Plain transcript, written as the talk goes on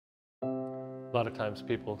lot of times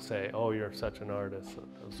people say, oh, you're such an artist,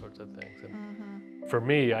 those sorts of things. And for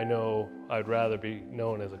me, I know I'd rather be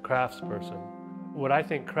known as a craftsperson. What I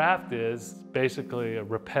think craft is basically a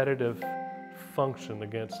repetitive function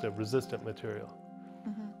against a resistant material.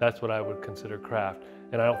 That's what I would consider craft.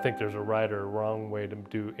 And I don't think there's a right or wrong way to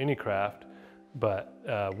do any craft, but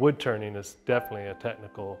wood turning is definitely a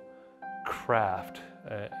technical craft,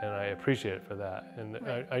 and I appreciate it for that. And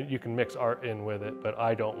right. You can mix art in with it, but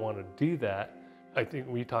I don't want to do that. I think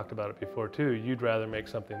we talked about it before too. You'd rather make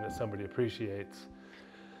something that somebody appreciates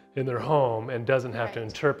in their home and doesn't have to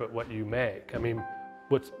interpret what you make. I mean,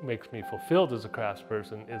 what makes me fulfilled as a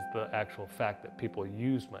craftsperson is the actual fact that people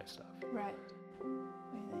use my stuff. Right.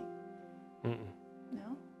 What do you think?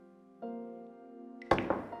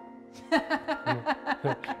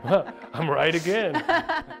 No? Well, I'm right again.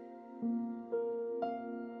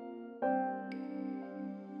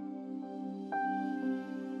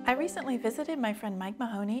 I recently visited my friend Mike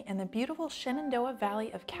Mahoney in the beautiful Shenandoah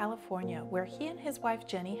Valley of California, where he and his wife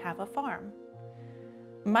Jenni have a farm.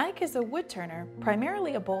 Mike is a wood turner,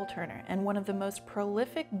 primarily a bowl turner, and one of the most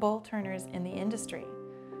prolific bowl turners in the industry.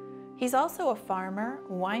 He's also a farmer,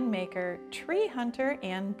 winemaker, tree hunter,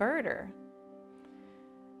 and birder.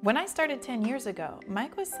 When I started 10 years ago,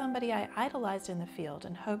 Mike was somebody I idolized in the field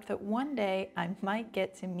and hoped that one day I might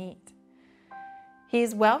get to meet.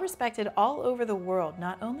 He's well respected all over the world,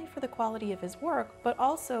 not only for the quality of his work, but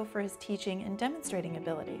also for his teaching and demonstrating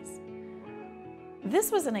abilities. This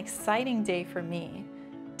was an exciting day for me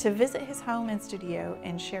to visit his home and studio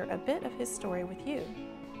and share a bit of his story with you.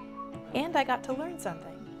 And I got to learn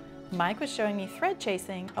something. Mike was showing me thread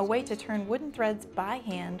chasing, a way to turn wooden threads by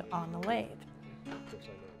hand on the lathe.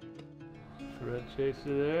 Thread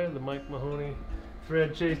chaser there, the Mike Mahoney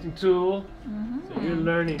thread chasing tool. So you're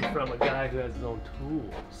learning from a guy who has his own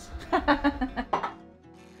tools.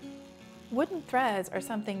 Wooden threads are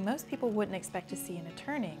something most people wouldn't expect to see in a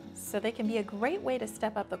turning, so they can be a great way to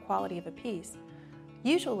step up the quality of a piece,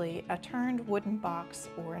 usually a turned wooden box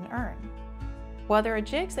or an urn. While there are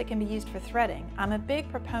jigs that can be used for threading, I'm a big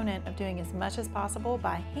proponent of doing as much as possible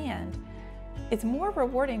by hand. It's more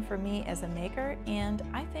rewarding for me as a maker, and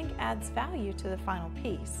I think adds value to the final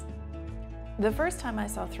piece. The first time I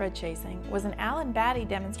saw thread chasing was an Alan Batty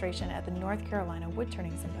demonstration at the North Carolina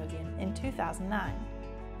Woodturning Symposium in 2009.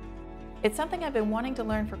 It's something I've been wanting to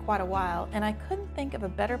learn for quite a while, and I couldn't think of a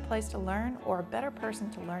better place to learn or a better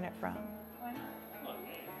person to learn it from.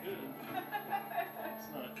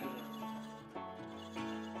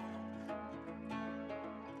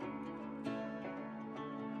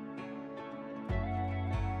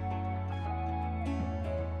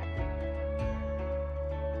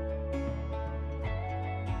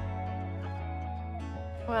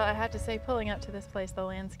 Well, I have to say, pulling up to this place, the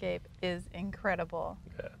landscape is incredible.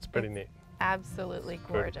 Yeah, it's pretty neat. Absolutely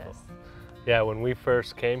gorgeous. Cool. Yeah, when we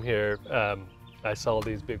first came here, I saw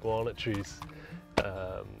these big walnut trees,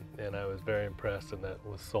 and I was very impressed, and that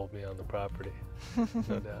was sold me on the property,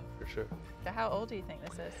 no doubt, for sure. So how old do you think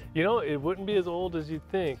this is? You know, it wouldn't be as old as you'd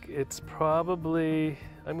think. It's probably,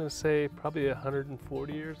 I'm going to say, probably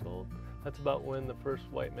 140 years old. That's about when the first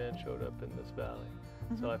white man showed up in this valley.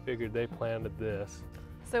 So I figured they planted this.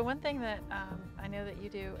 So one thing that I know that you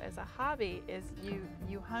do as a hobby is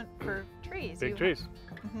you hunt for trees. Big trees.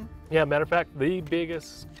 Yeah, matter of fact, the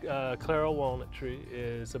biggest Claro walnut tree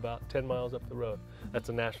is about 10 miles up the road. That's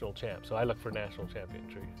a national champ, so I look for national champion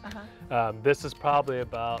trees. This is probably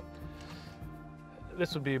about,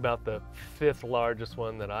 this would be about the 5th largest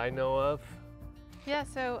one that I know of. Yeah,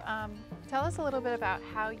 so tell us a little bit about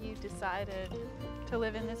how you decided to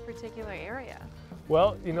live in this particular area.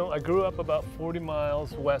 Well, you know, I grew up about 40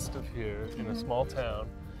 miles west of here in a small town,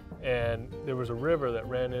 and there was a river that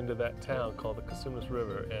ran into that town called the Casumas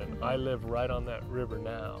River, and I live right on that river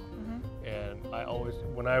now. And I always,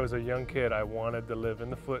 when I was a young kid, I wanted to live in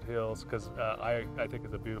the foothills because I think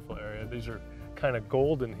it's a beautiful area. These are kind of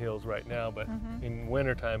golden hills right now, but in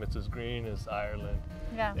wintertime it's as green as Ireland,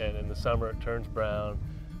 and in the summer it turns brown.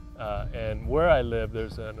 And where I live,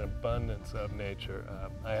 there's an abundance of nature.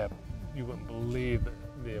 You wouldn't believe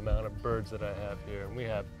the amount of birds that I have here. And we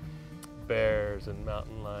have bears and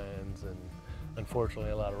mountain lions and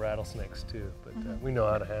unfortunately a lot of rattlesnakes too. But we know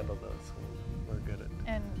how to handle those, and we're good at it.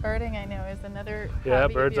 And birding, I know, is another hobby. Yeah,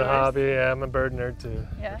 bird's a hobby. Yeah, I'm a bird nerd too,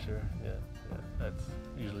 for sure. Yeah. That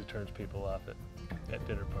usually turns people off at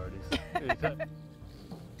dinner parties.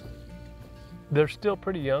 They're still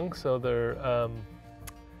pretty young, so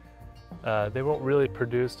they won't really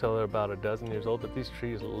produce till they're about a dozen years old, but these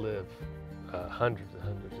trees live hundreds and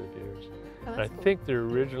hundreds of years. And I think they're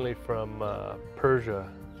originally from Persia,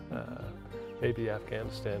 maybe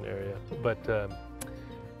Afghanistan area. But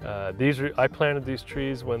I planted these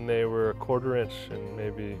trees when they were 1/4 inch and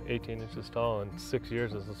maybe 18 inches tall, and 6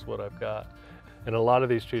 years this is what I've got. And a lot of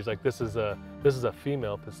these trees, like this is a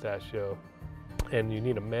female pistachio, and you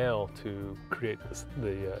need a male to create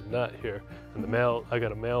the nut here. And the male, I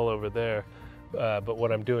got a male over there. But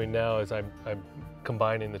what I'm doing now is I'm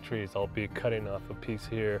combining the trees. I'll be cutting off a piece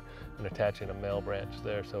here and attaching a male branch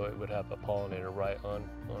there, so it would have a pollinator right on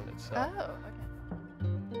itself. Oh, okay.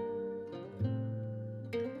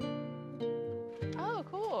 Oh,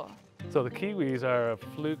 cool. So the kiwis are a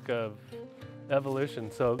fluke of evolution.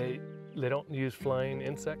 So they don't use flying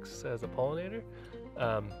insects as a pollinator.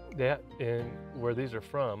 Where these are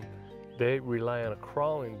from, they rely on a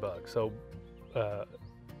crawling bug. So a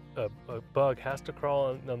bug has to crawl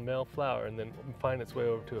on the male flower and then find its way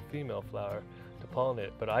over to a female flower to pollinate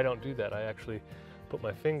it. But I don't do that. I actually put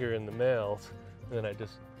my finger in the males, and then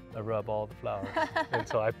I rub all the flowers. And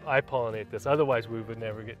so I pollinate this. Otherwise, we would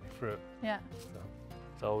never get fruit. Yeah. So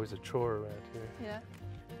it's always a chore around here. Yeah.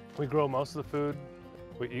 We grow most of the food.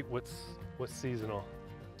 We eat what's seasonal.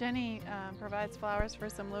 Jenni provides flowers for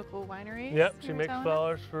some local wineries. Yep, she makes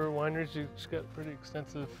flowers for wineries. She's got a pretty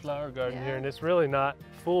extensive flower garden here, and it's really not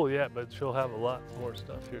full yet, but she'll have a lot more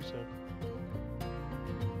stuff here soon.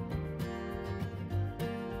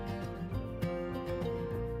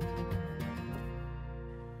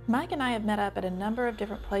 Mike and I have met up at a number of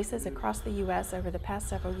different places across the U.S. over the past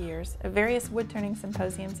several years at various wood-turning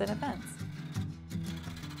symposiums and events.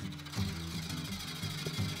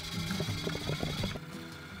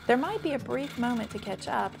 There might be a brief moment to catch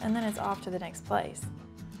up, and then it's off to the next place.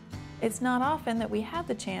 It's not often that we have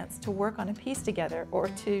the chance to work on a piece together or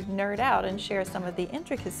to nerd out and share some of the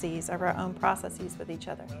intricacies of our own processes with each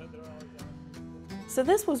other. So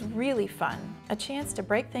this was really fun, a chance to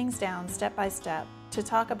break things down step by step, to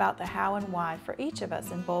talk about the how and why for each of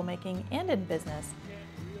us in bowl making and in business,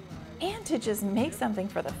 and to just make something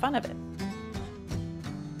for the fun of it.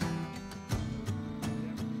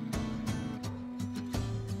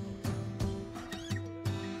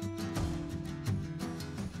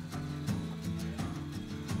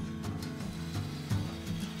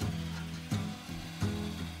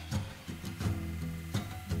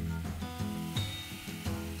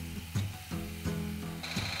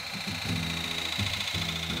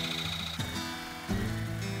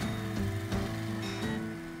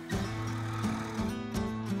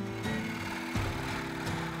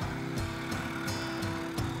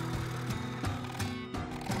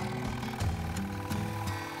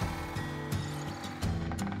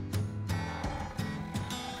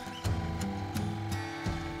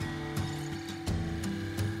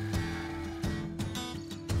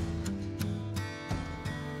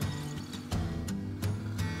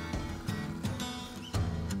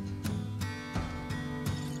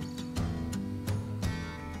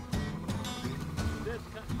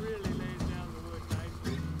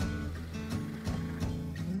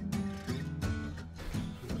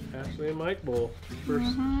 Ashley and Mike bowl,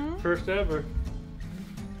 first ever.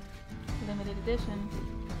 Limited edition.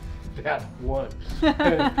 Yeah, one.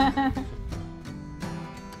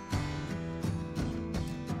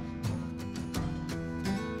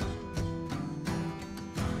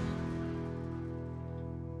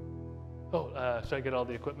 Should I get all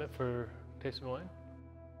the equipment for tasting wine?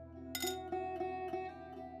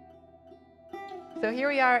 So here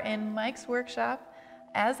we are in Mike's workshop.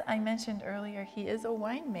 As I mentioned earlier, he is a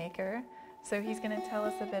winemaker, so he's going to tell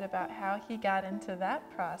us a bit about how he got into that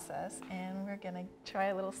process, and we're going to try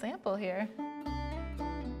a little sample here.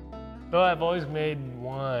 Well, I've always made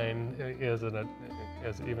wine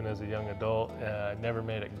even as a young adult. I never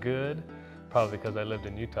made it good, probably because I lived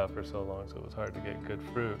in Utah for so long, so it was hard to get good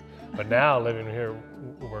fruit. But now, living here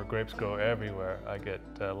where grapes grow everywhere, I get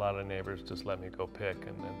a lot of neighbors just let me go pick,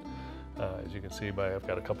 and then as you can see, I've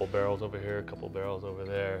got a couple barrels over here, a couple barrels over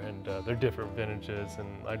there, and they're different vintages,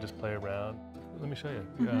 and I just play around. Let me show you.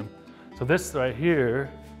 So this right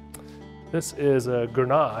here, this is a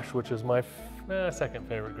Grenache, which is my second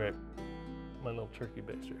favorite grape. My little turkey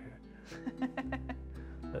baster here.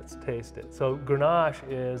 Let's taste it. So Grenache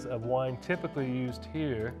is a wine typically used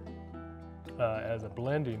here as a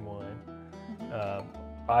blending wine.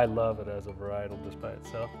 I love it as a varietal just by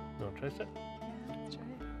itself. You want to taste it?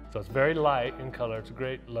 So it's very light in color. It's a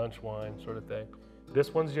great lunch wine sort of thing.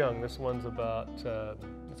 This one's young. This one's about,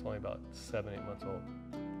 it's only about 7-8 months old.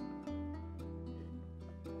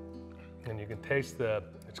 And you can taste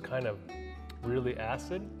it's kind of really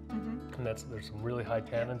acid. And there's some really high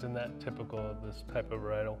tannins in that, typical of this type of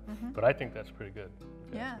varietal. But I think that's pretty good.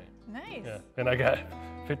 Yeah, nice. Yeah, and I got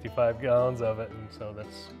 55 gallons of it, and so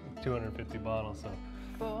that's 250 bottles, so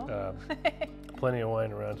Cool. plenty of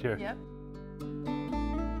wine around here. Yep.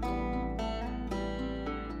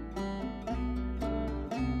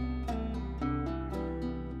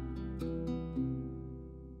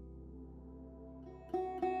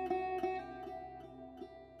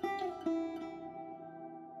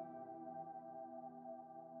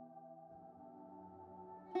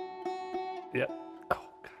 Yep. Oh,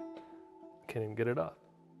 God. Can't even get it off.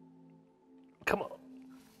 Come on.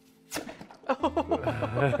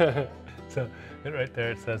 Oh. So right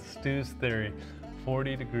there it says Stu's theory,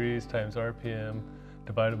 40 degrees times RPM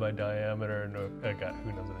divided by diameter, and I got,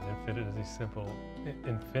 who knows, an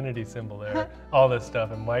infinity symbol there, all this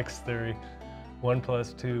stuff, and Mike's theory, 1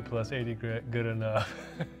 + 2 + 80 good enough.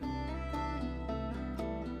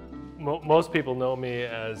 Most people know me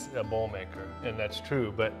as a bowl maker, and that's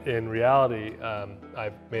true, but in reality,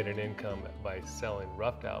 I've made an income by selling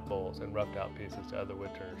roughed out bowls and roughed out pieces to other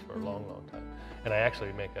woodturners for a long, long time. And I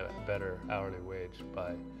actually make a better hourly wage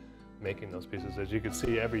by making those pieces. As you can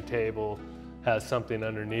see, every table has something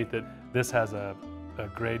underneath it. This has a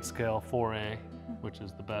grade scale 4A, which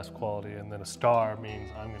is the best quality, and then a star means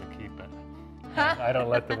I'm gonna keep it. I don't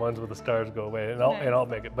let the ones with the stars go away, and I'll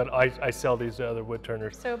make it. But I sell these to other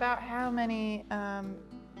woodturners. So about how many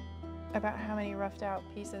roughed out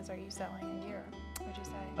pieces are you selling a year, would you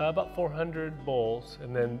say? About 400 bowls,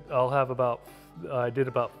 and then I'll have I did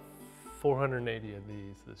about 480 of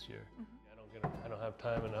these this year. I don't have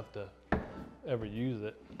time enough to ever use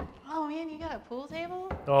it. Oh man, you got a pool table?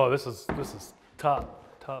 Oh, this is top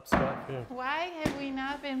stuff here. Why have we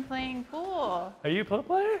not been playing pool? Are you a pool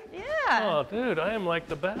player? Yeah. Oh, dude, I am like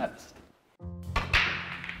the best.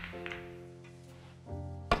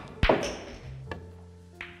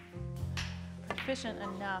 Proficient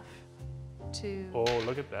enough to... Oh,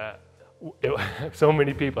 look at that. So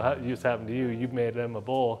many people, this happened to you, you've made them a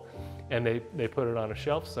bowl, and they put it on a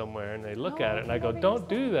shelf somewhere, and they look at it, and I go, don't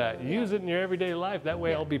do that. Use it in your everyday life. That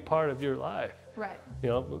way I'll be part of your life. Right. You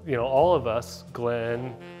know, all of us,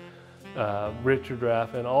 Glenn, Richard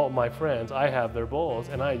Raff, and all my friends, I have their bowls,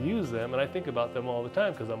 and I use them, and I think about them all the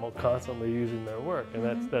time because I'm constantly using their work, and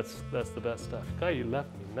that's the best stuff. God, you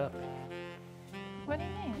left me nothing. What do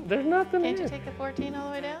you mean? There's nothing Can't here. you take the 14 all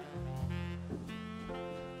the way down?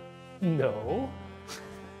 No.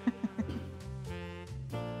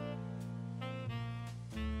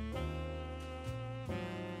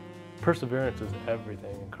 Perseverance is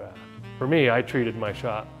everything in craft. For me, I treated my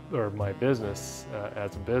shop or my business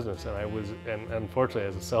as a business, and unfortunately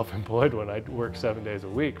as a self-employed one, I worked 7 days a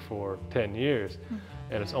week for 10 years.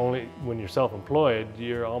 And it's only when you're self-employed,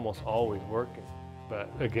 you're almost always working. But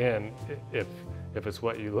again, if it's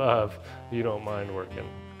what you love, you don't mind working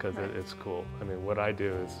because it's cool. I mean, what I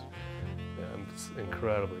do is, I'm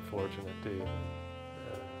incredibly fortunate too.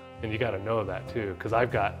 And you got to know that too, because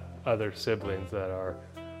I've got other siblings that are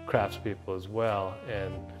craftspeople as well,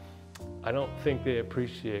 and I don't think they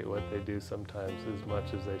appreciate what they do sometimes as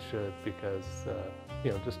much as they should, because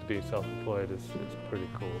just to be self-employed is pretty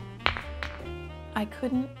cool. I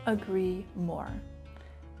couldn't agree more.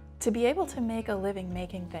 To be able to make a living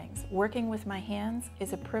making things, working with my hands,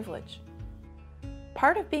 is a privilege.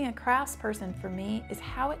 Part of being a craftsperson for me is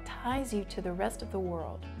how it ties you to the rest of the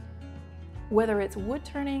world. Whether it's wood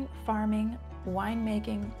turning, farming,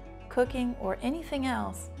 winemaking, cooking, or anything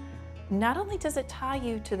else, not only does it tie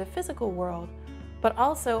you to the physical world, but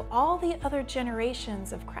also all the other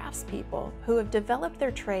generations of craftspeople who have developed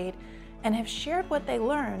their trade and have shared what they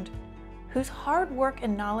learned, whose hard work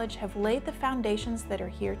and knowledge have laid the foundations that are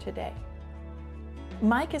here today.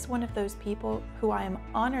 Mike is one of those people who I am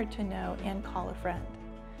honored to know and call a friend.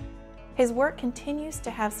 His work continues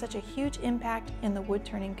to have such a huge impact in the wood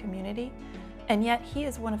turning community, and yet he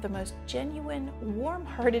is one of the most genuine,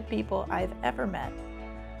 warm-hearted people I've ever met.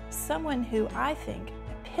 Someone who I think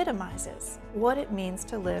epitomizes what it means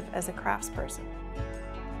to live as a craftsperson.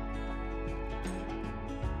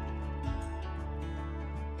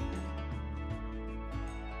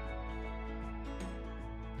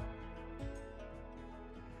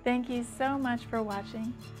 Thank you so much for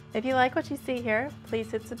watching. If you like what you see here,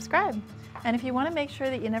 please hit subscribe. And if you want to make sure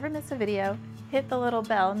that you never miss a video, hit the little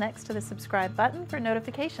bell next to the subscribe button for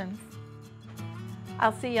notifications.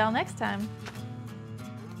 I'll see y'all next time.